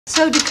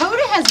So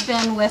Dakota has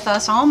been with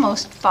us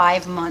almost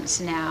 5 months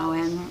now,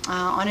 and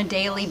on a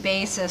daily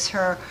basis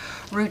her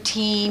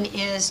routine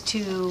is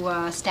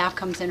to, staff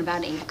comes in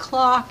about 8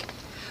 o'clock.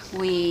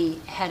 We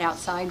head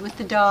outside with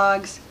the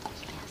dogs.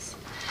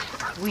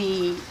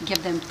 We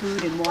give them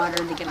food and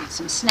water, they get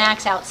some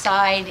snacks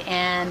outside,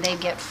 and they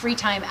get free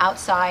time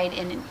outside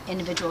in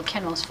individual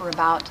kennels for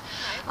about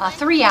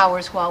 3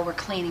 hours while we're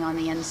cleaning on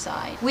the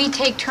inside. We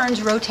take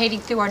turns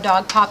rotating through our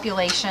dog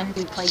population.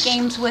 We play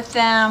games with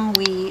them,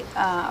 we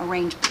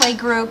arrange play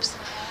groups,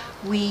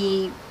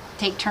 we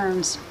take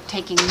turns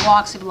taking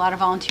walks. We have a lot of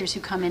volunteers who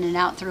come in and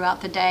out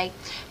throughout the day,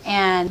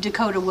 and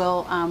Dakota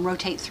will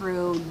rotate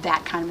through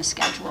that kind of a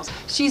schedule.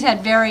 She's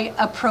had very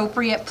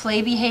appropriate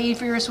play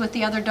behaviors with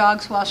the other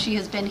dogs while she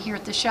has been here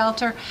at the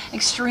shelter.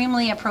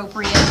 Extremely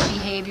appropriate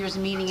behaviors,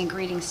 meeting and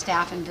greeting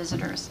staff and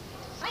visitors.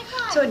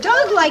 So a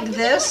dog like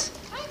this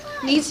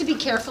needs to be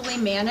carefully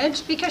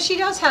managed because she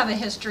does have a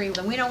history,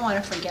 and we don't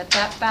want to forget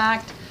that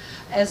fact.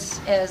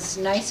 As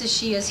nice as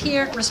she is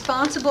here,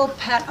 responsible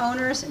pet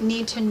owners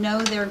need to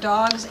know their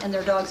dogs and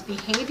their dogs'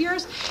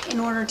 behaviors in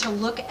order to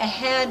look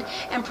ahead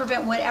and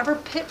prevent whatever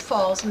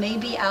pitfalls may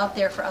be out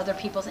there for other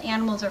people's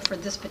animals or for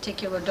this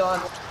particular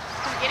dog.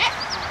 Get it?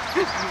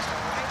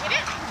 Get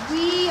it?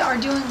 We are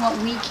doing what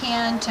we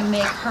can to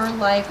make her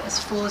life as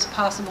full as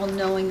possible,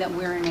 knowing that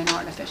we're in an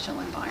artificial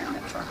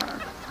environment for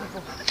her.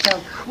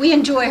 So we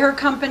enjoy her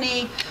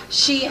company.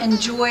 She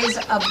enjoys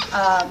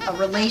a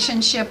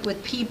relationship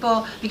with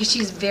people because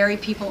she's a very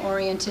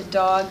people-oriented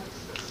dog.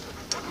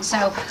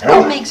 So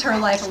that makes her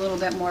life a little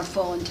bit more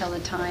full until the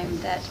time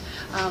that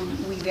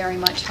we very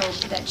much hope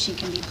that she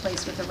can be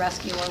placed with a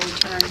rescue or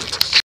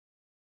return.